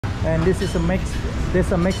And this is a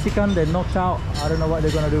there's a Mexican they knocked out. I don't know what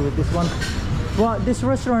they're gonna do with this one. But this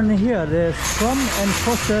restaurant in here, the Scrum and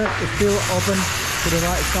Coaster is still open to the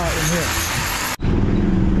right side in here.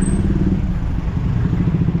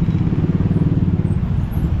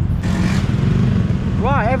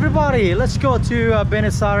 Right, everybody, let's go to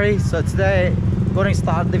Benesari. So today I'm going to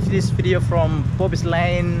start this video from Bobby's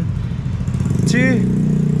Lane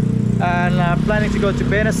 2 and planning to go to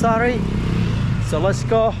Benesari. So let's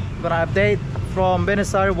go. I'm gonna update from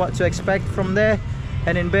Benesari what to expect from there.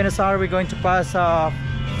 And in Benesari we're going to pass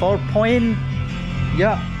 4 Point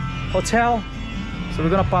hotel. So we're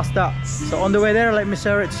gonna pass that. So on the way there, let me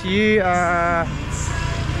share it to you.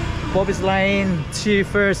 Bobby's Lane 2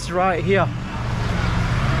 first, right here.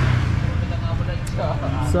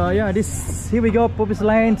 So yeah, here we go, Bobby's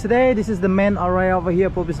Lane today. This is the main area over here,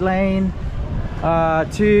 Bobby's Lane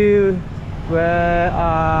 2, where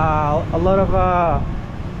a lot of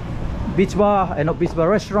beach bar and not beach bar,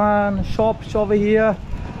 restaurant, shops over here.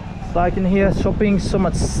 Like in here, shopping, so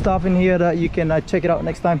much stuff in here that you can check it out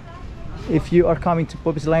next time if you are coming to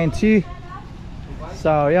Bobby's Lane 2.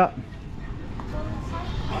 So yeah.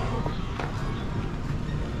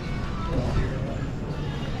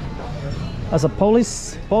 As a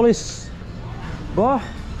police bar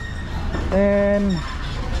and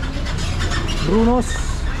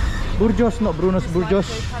Burgos, not Bruno's, Burgos.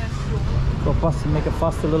 Go fast, make it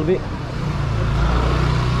fast a little bit.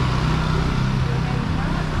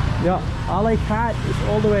 Yeah, Alley Cat is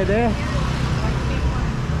all the way there.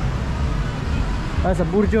 There's a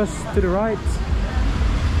Burgos to the right.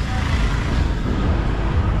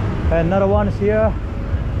 And another one is here.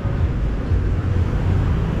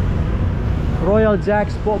 Royal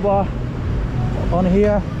Jack Sport Bar on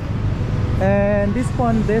here. And this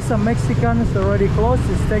one, there's some Mexicans already closed.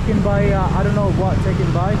 It's taken by I don't know what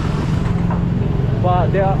taken by,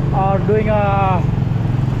 but they are doing a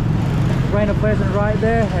renovation right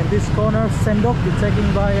there. And this corner, Sendok, is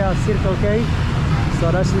taken by Circle K.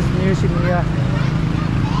 So that's his news in here.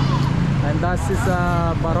 And that's his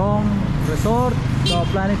Barong Resort. So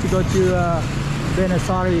planning to go to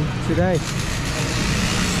Benesari today.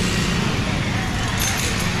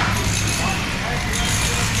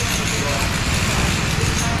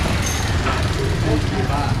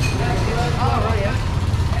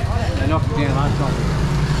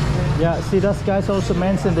 Yeah, see, that guys also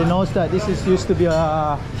mentioned they knows that this is used to be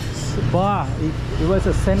a bar. It was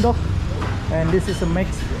a Sendok, and this is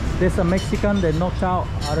there's a Mexican they knocked out.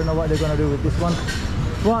 I don't know what they're gonna do with this one.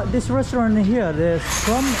 But this restaurant in here, the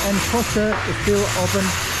Scrum and Coaster is still open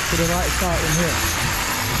to the right side in here.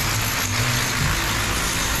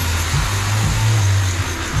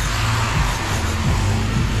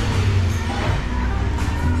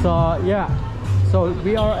 So yeah, so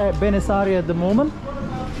we are at Benesari at the moment.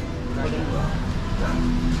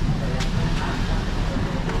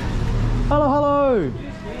 Hello, hello.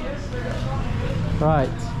 Right.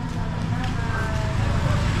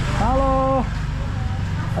 Hello.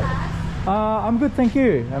 I'm good, thank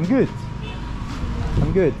you. I'm good.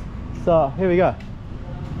 So here we go.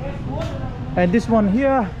 And this one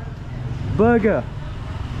here, burger.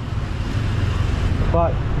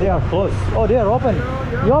 But they are closed. Oh, they are open.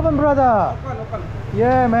 You open, brother? Open.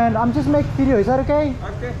 Yeah, man. I'm just making video. Is that okay?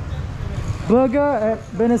 Okay. Burger at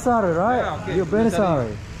Benesari, right? Yeah, okay. You're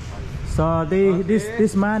Benesari. So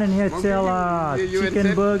this man in here sell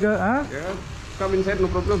chicken burger, huh? Yeah. Come inside, no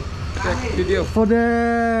problem. Check video. For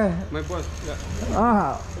my boss.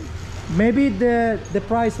 Yeah. Maybe the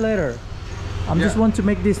price later. I'm just want to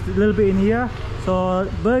make this a little bit in here. So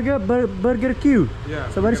Burger Q. Yeah.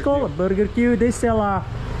 So what is called? Burger Q. They sell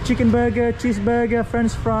chicken burger, cheeseburger,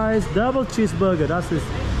 French fries, double cheeseburger.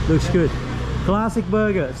 Looks good. Classic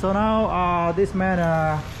burger. So now this man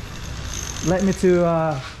let me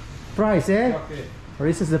to price, eh? Okay.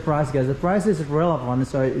 This is the price, guys. The price is relevant,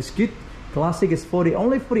 so it's good. Classic is 40,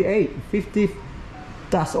 only 48, 50.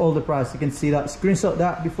 That's all the price. You can see that. Screenshot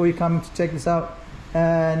that before you come to check this out.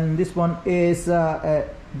 And this one is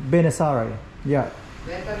Benesari. Yeah.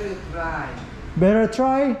 Better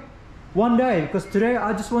try one day, because today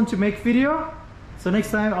I just want to make video. So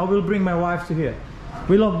next time I will bring my wife to here.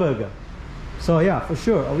 We love burger. So yeah, for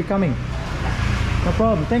sure. Are we coming? No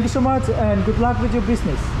problem. Thank you so much and good luck with your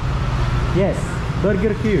business. Yes,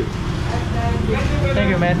 Burger Q. Thank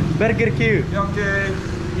you, man. Burger Q. Okay.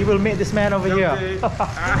 You will meet this man over here.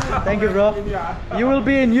 Thank you, bro. You will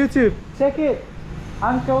be in YouTube. Check it.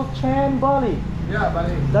 Uncle Chan Bali. Yeah,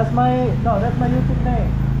 Bali. That's my YouTube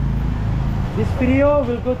name. This video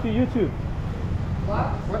will go to YouTube.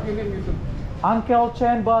 What you name YouTube? Uncle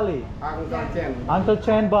Chan Bali. Uncle Chan. Uncle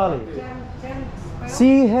Chan Bali.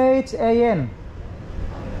 CHAN.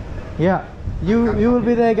 Yeah, you will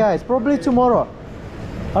be there, guys. Probably tomorrow.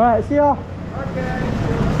 All right, see ya.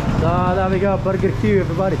 So there we go, Burger Q,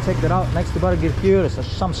 everybody. Check that out. Next to Burger Q, there's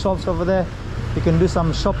some shops over there. You can do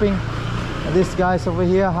some shopping. And this guys over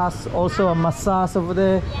here has also a massage over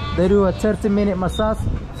there. They do a 30-minute massage,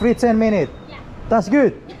 free 10 minutes. Yeah. That's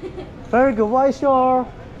good. Very good. What is your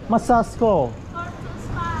massage called?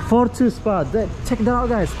 Fortu Spa. Check that out,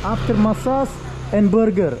 guys. After massage and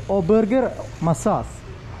burger, or burger massage.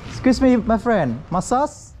 Excuse me, my friend.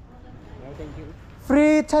 Massage? No, thank you.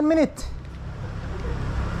 Free 10 minutes.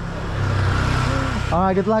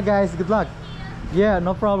 Alright, good luck, guys. Good luck. Yeah,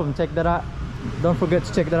 no problem. Check that out. Don't forget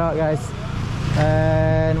to check that out, guys.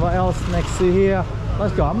 And what else next to here?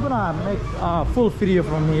 Let's go. I'm gonna make a full video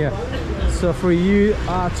from here, so for you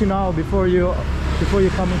to know before you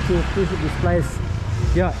come to visit this place,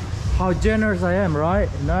 yeah, how generous I am, right?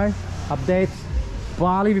 You know, update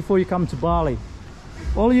Bali before you come to Bali.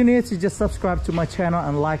 All you need is just subscribe to my channel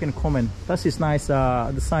and like and comment. That's just nice.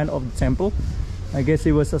 The sign of the temple. I guess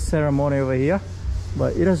it was a ceremony over here,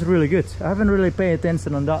 but it is really good. I haven't really paid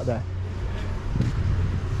attention on that there.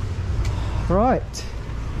 Right.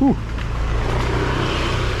 Ooh.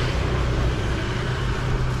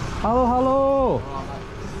 Hello, hello.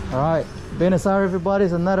 All right, Benesari, everybody.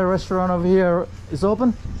 Is another restaurant over here. It's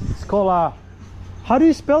open. It's called how do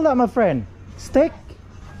you spell that, my friend? Steak?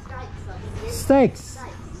 Steaks.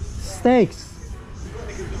 Steaks.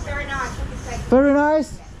 Very nice. Very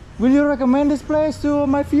nice. Will you recommend this place to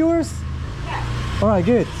my viewers? Yes. All right,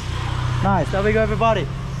 good. Nice. There we go, everybody.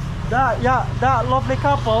 That lovely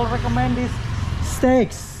couple recommend these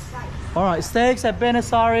steaks. All right, steaks at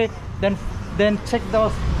Benesari. Then check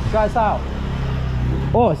those guys out.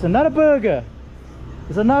 Oh, it's another burger.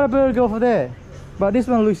 There's another burger over there, but this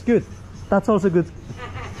one looks good. That's also good.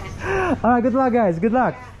 All right, good luck, guys. Good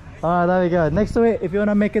luck. All right, there we go. Next to it, if you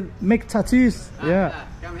wanna make tattoos, yeah.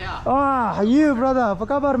 Come here. Ah, you brother, apa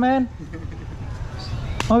kabar, man?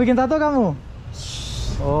 Mau bikin tato kamu?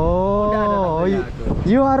 Oh,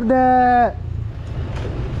 you are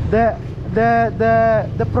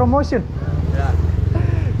the promotion. Yeah.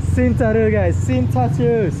 Sin tattoo, guys. Sin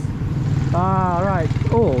tattoos. Ah, right.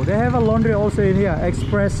 Oh, they have a laundry also in here.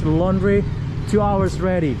 Express laundry, 2 hours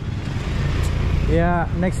ready. Yeah,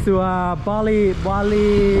 next to Bali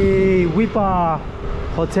Wipa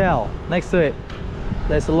Hotel. Next to it,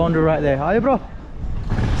 there's a laundry right there. Hi, bro.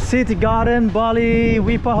 City Garden, Bali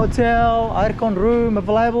Wipa Hotel, aircon room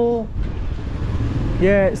available.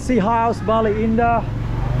 Yeah, Sea House, Bali Indah.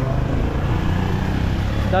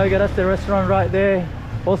 There we go. That's the restaurant right there.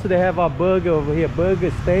 Also, they have a burger over here,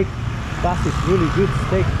 burger steak. That is really good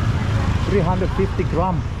steak, 350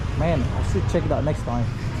 gram. Man, I should check that next time.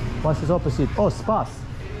 What's this opposite? Oh, spas.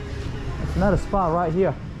 It's another spa right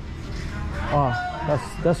here. Oh,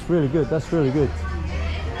 that's really good. That's really good.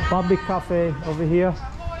 Public cafe over here.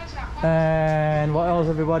 And what else,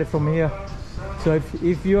 everybody, from here? So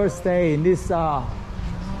if you're staying in this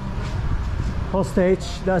hostage,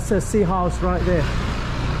 that's a sea house right there.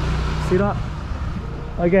 See that?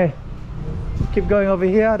 Okay, keep going over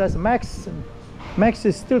here. That's Max. Max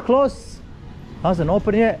is still closed, hasn't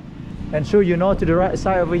opened yet. And sure, you know, to the right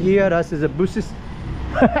side over here, that's the buses.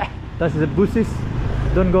 That's the buses.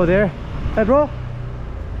 Don't go there. Hey, bro,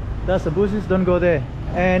 that's the buses. Don't go there.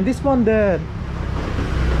 And this one,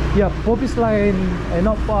 Popis Line and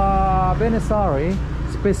of Benesari,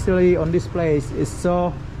 especially on this place, is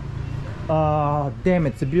so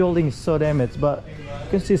damaged. The building is so damaged, but you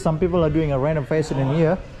can see some people are doing a renovation in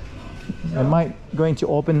here. They might going to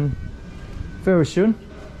open very soon.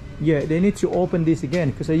 Yeah, they need to open this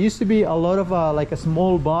again, because there used to be a lot of like a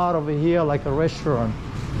small bar over here, like a restaurant.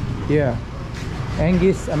 Yeah,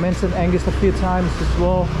 Angus, I mentioned Angus a few times as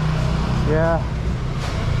well. Yeah,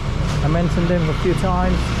 I mentioned them a few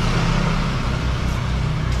times.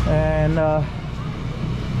 And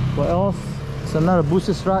what else? There's another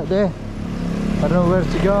buses right there. I don't know where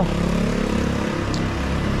to go.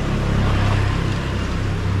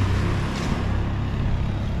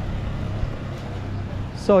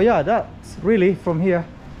 So yeah, that's really from here.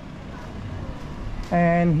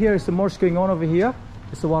 And here is the most going on over here.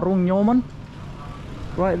 It's the Warung Nyoman.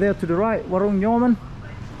 Right there to the right, Warung Nyoman.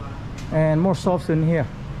 And more shops in here.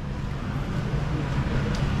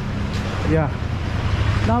 Yeah.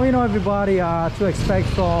 Now we know, everybody, to expect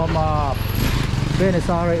from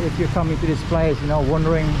Benesari if you're coming to this place, you know,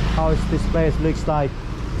 wondering how this place looks like.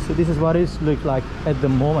 So this is what it looks like at the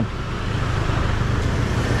moment.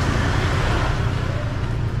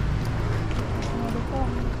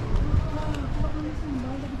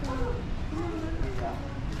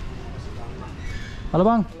 Halo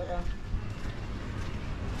bang.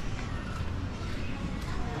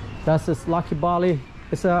 That's this Lucky Bali.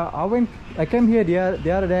 It's a. I came here the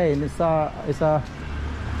other day, and it's a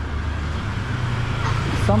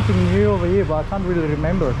something new over here, but I can't really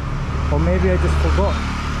remember, or maybe I just forgot.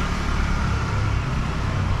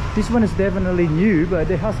 This one is definitely new, but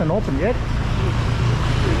it hasn't opened yet.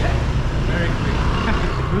 Very quick.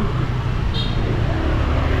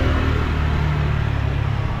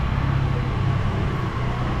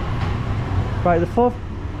 Right, the fourth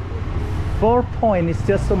point is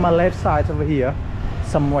just on my left side over here,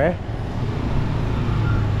 somewhere.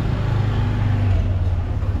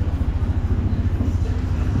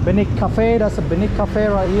 Benik Cafe, that's a Benik Cafe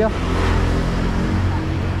right here.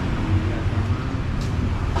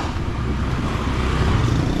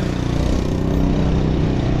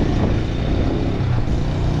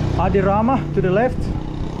 Adirama to the left,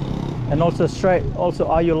 and also straight, also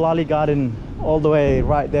Ayu Lali Garden all the way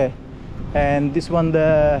right there. And this one,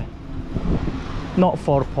 the not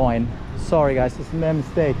 4 point, sorry guys, it's my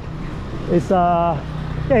mistake. It's yeah,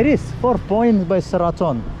 it is 4 point by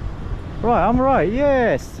Seraton. Right, I'm right,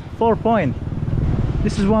 yes, 4 point.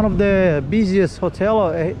 This is one of the busiest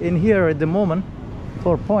hotel in here at the moment.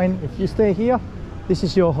 4 point. If you stay here, this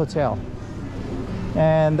is your hotel,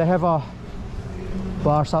 and they have a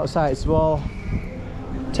bars outside as well,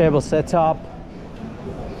 table set up.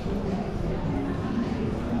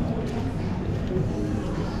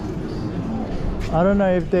 I don't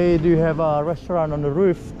know if they do have a restaurant on the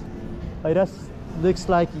roof. It does looks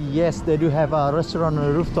like yes, they do have a restaurant on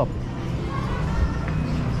the rooftop.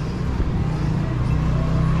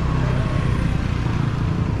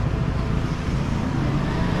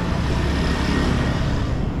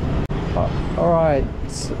 All right,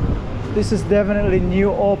 so this is definitely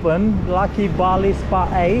new open, Lucky Bali Spa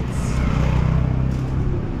 8.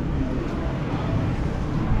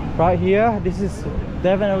 Right here, this is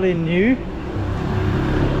definitely new.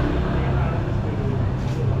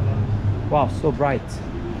 Wow, so bright.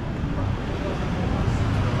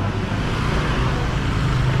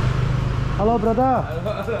 Hello brother.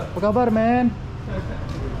 Apa kabar man?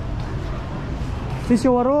 Is this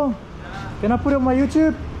your warung? Can I put it on my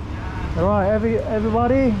YouTube? Alright,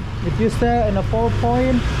 everybody, if you stay in a 4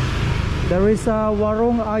 point, there is a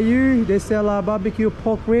warung Ayu. They sell barbecue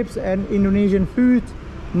pork ribs and Indonesian food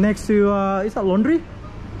next to is that laundry?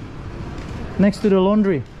 Next to the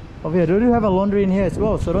laundry over here. They do have a laundry in here as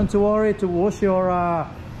well, so don't you worry to wash your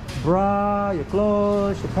bra, your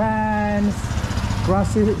clothes, your pants.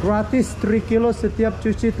 Gratis 3 kilos setiap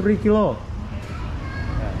cuci 3 kilo.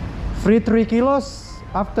 Free 3 kilos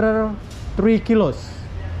after 3 kilos.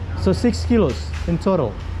 So 6 kilos in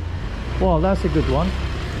total. Wow, that's a good one.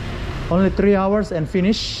 Only 3 hours and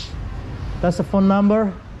finish. That's a phone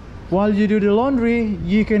number. While you do the laundry,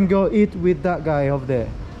 you can go eat with that guy over there.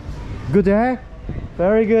 Good, eh?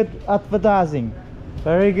 Very good advertising.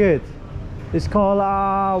 Very good. It's called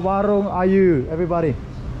Warung Ayu, everybody.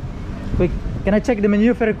 Quick, can I check the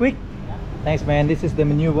menu very quick? Thanks man, this is the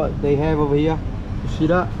menu what they have over here. You see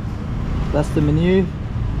that? That's the menu.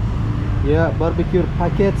 Yeah, barbecue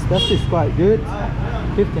packets, that is quite good.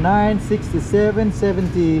 59, 67,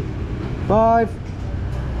 75.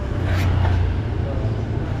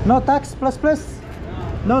 No tax plus plus?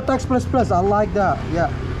 No tax plus plus, I like that.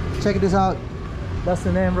 Yeah, check this out. That's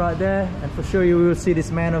the name right there, and for sure you will see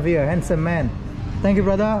this man over here, handsome man. Thank you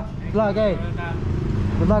brother. Good luck, eh?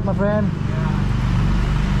 Good luck my friend.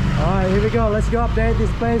 Alright, here we go. Let's go update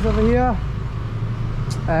this place over here.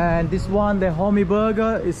 And this one, the Homie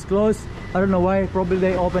Burger, is closed. I don't know why. Probably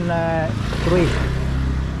they open 3.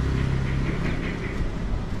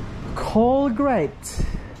 Cold great.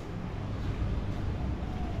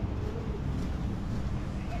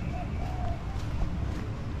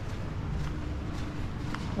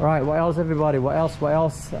 Alright, what else everybody? What else?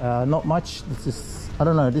 Not much. This is, I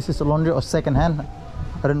don't know, this is a laundry or second hand.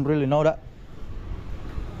 I didn't really know that.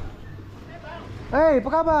 Hey, apa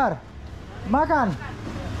kabar? Makan?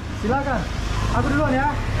 Silakan. Aku duluan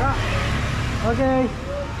ya, Kak. Okay.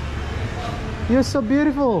 You're so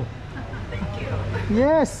beautiful. Thank you.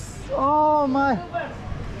 Yes. Oh my.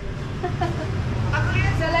 Aku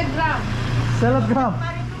lihat selebgram. Selebgram.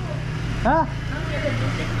 Hah?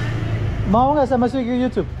 Mau nggak saya masuk ke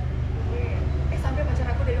YouTube? Sampai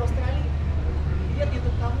pacar aku dari Australia. Lihat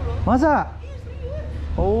YouTube kamu loh. Masa? Iya,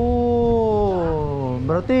 serius. Oh,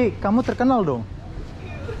 berarti kamu terkenal dong.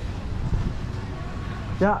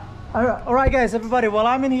 Yeah. Alright guys, everybody, while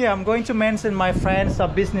I'm in here, I'm going to mention my friend's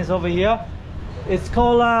business over here. It's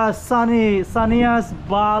called Sania's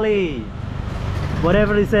Bali.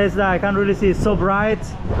 whatever it says, I can't really see. It's so bright.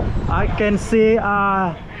 I can see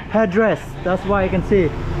headdress. That's why I can see.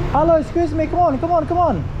 Hello, excuse me. Come on, come on, come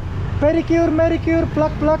on. Pedicure, manicure,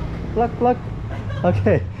 pluck, pluck, pluck, pluck.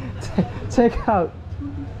 Okay, check out.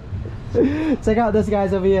 Check out this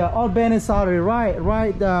guys over here. All Benesari,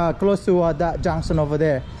 right close to that junction over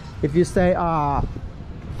there. If you stay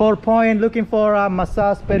 4 Point, looking for a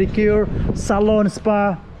massage, pedicure, salon,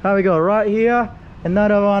 spa. Here we go, right here.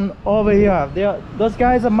 Another one over here. Those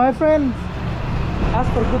guys are my friends.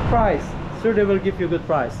 Ask for good price. Sure, they will give you a good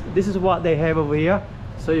price. This is what they have over here.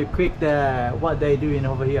 So you click what they doing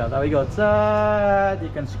over here. There we go. You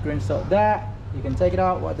can screenshot that. You can take it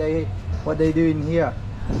out what they do in here.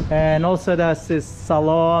 And also that's this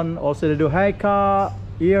salon. Also they do haircut,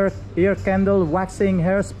 ear candle, waxing,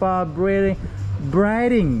 hair spa,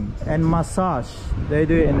 braiding and massage. They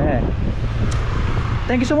do it in there.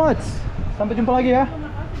 Thank you so much. Sampai jumpa lagi ya.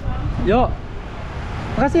 Yuk.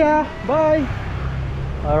 Makasih ya. Bye.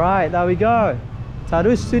 Alright, there we go.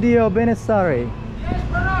 Sadu Studio Benesari.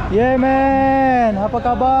 Yeah man, apa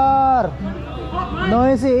kabar?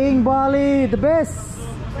 Noisy in Bali, the best.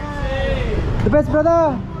 The best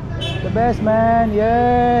brother. The best man,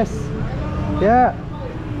 yes. Yeah.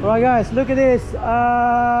 Alright guys, look at this.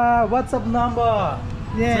 WhatsApp number.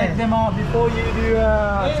 Yeah. Check them out before you do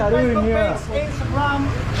Sadu in here. Instagram.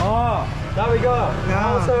 Oh, there we go.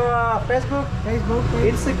 Yeah. Also Facebook,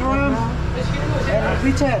 Instagram, and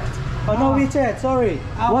WeChat. Oh no, WeChat, sorry.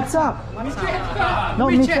 What's up? No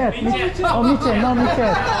WeChat. Oh WeChat, no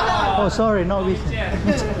WeChat. Oh sorry, no WeChat.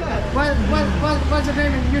 What's the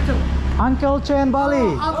name in YouTube? Uncle Chen Bali.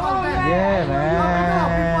 Yeah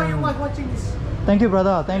man. Before you was watching this. Thank you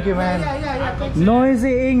brother, thank you man. Yeah. Thank you.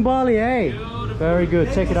 Noisy in Bali, hey. Very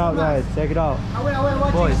good, check it out guys, check it out. I will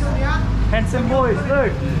watch Boys. it soon, yeah? Handsome boys,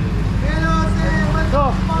 look. Hello, say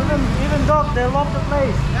Dog, even dog, they love the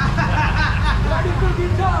place.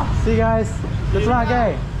 See you guys. Good luck,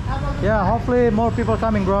 eh? Yeah, hopefully more people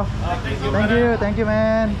coming, bro. Thank you,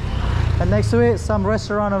 man. And next week, some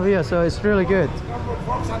restaurant over here, so it's really good.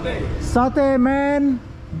 Satay man,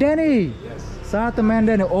 Danny. Yes. Satay man,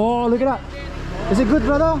 Danny. Oh, look at that. Is it good,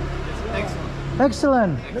 brother?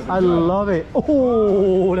 Excellent. I love it.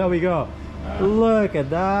 Oh, there we go. Look at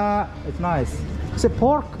that. It's nice. Is it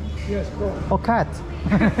pork? Yes, bro. Or cat?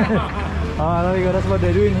 There we go. That's what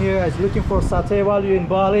they're doing here. Is looking for satay while you're in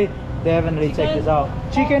Bali. They haven't really checked this out.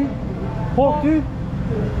 Chicken, pork too.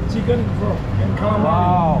 Chicken, bro. And calamari.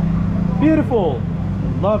 Wow, beautiful.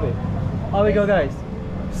 Love it. There we go, guys.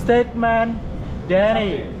 Steak man,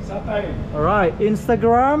 Danny. Satay. All right,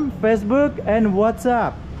 Instagram, Facebook, and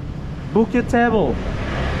WhatsApp. Book your table.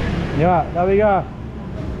 Yeah, there we go.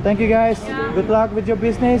 Thank you guys. Good luck with your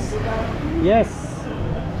business. Yes.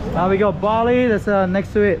 Now we go Bali. There's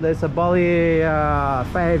next to it. There's a Bali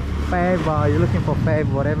fave. You're looking for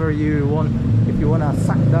fave, whatever you want. If you wanna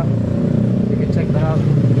suck that, you can check that out.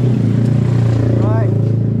 Right.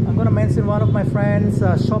 I'm gonna mention one of my friends'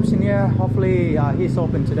 shops in here. Hopefully he's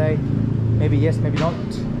open today. Maybe yes, maybe not.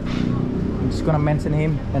 I'm just gonna mention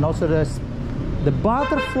him. And also there's the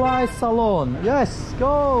Butterfly Salon. Yes,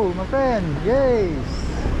 go, my friend. Yes.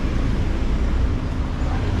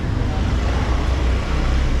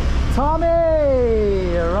 Tommy!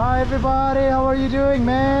 Alright everybody, how are you doing,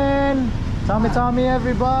 man? Tommy,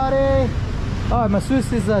 everybody. Oh, my shoes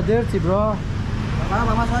is dirty, bro.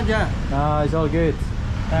 No, it's all good.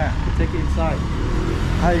 Take it inside.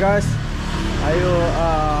 Hi guys, are you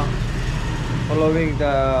following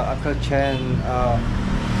the Uncle Chen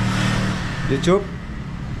YouTube?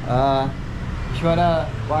 If you wanna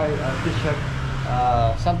buy a t-shirt,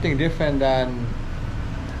 something different than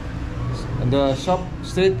the shop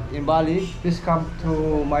street in Bali, please come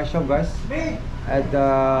to my shop, guys, at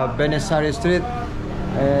the Benesari street,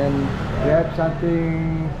 and we have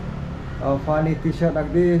something funny t-shirt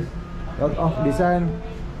like this, lot of design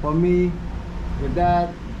for me with that.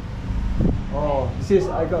 Oh, this is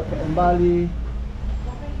I got in Bali,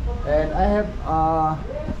 and I have a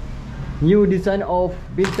new design of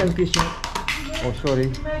Bintang t-shirt. Oh sorry.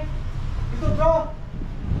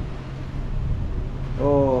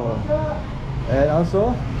 Oh, and also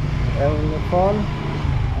and the phone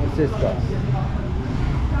and sisters.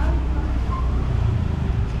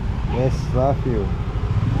 Yes, love you.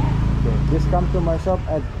 Okay, please come to my shop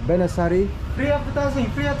at Benesari. Free advertising.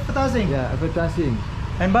 Yeah, advertising.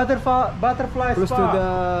 And butterfly Close spa. to the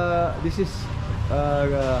this is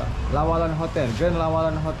Lawalan Hotel, Grand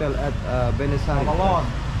Lawalan Hotel at Benesari. Malone.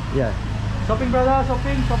 Yeah. Shopping brother,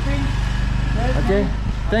 shopping. Yes, Okay. man.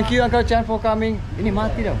 Thank you Uncle Chan for coming. Ini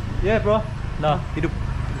mati dah. Yeah bro. Nah, hidup.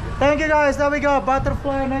 Thank you guys. There we go.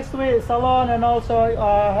 Butterfly next to it, salon, and also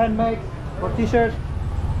handmade for t-shirt.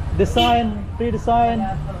 Design, free design.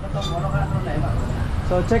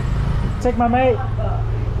 So check my mate.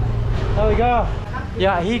 There we go.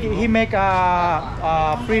 Yeah, he make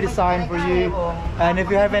a free design for you, and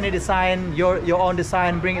if you have any design, your own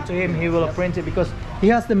design, bring it to him. He will print it because he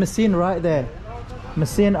has the machine right there,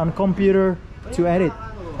 machine on computer to edit,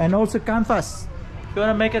 and also canvas. If you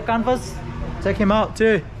wanna make a canvas, check him out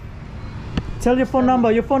too. Tell your phone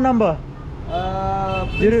number. Your phone number.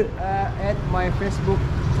 Please, at my Facebook,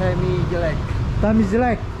 Tammy Jelek. Tammy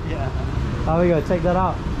Jelek. Yeah. There we go. Check that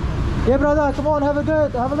out. Yeah, brother. Come on, have a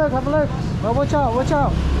look. Have a look. Well, watch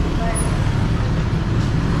out.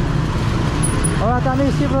 Alright,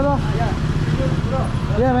 Tammy, see, brother.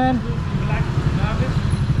 Yeah, man.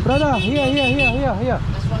 Brother, here.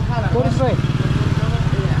 Go this way.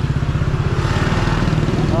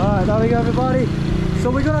 Alright, there we go, everybody. So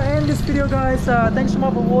we're gonna end this video, guys. Thanks so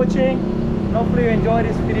much for watching. Hopefully you enjoyed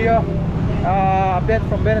this video. Update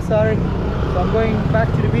from Benesari. So I'm going back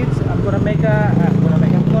to the beach. I'm gonna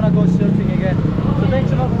go surfing again. So thanks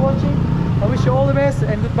so much for watching. I wish you all the best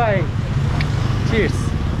and goodbye. Cheers.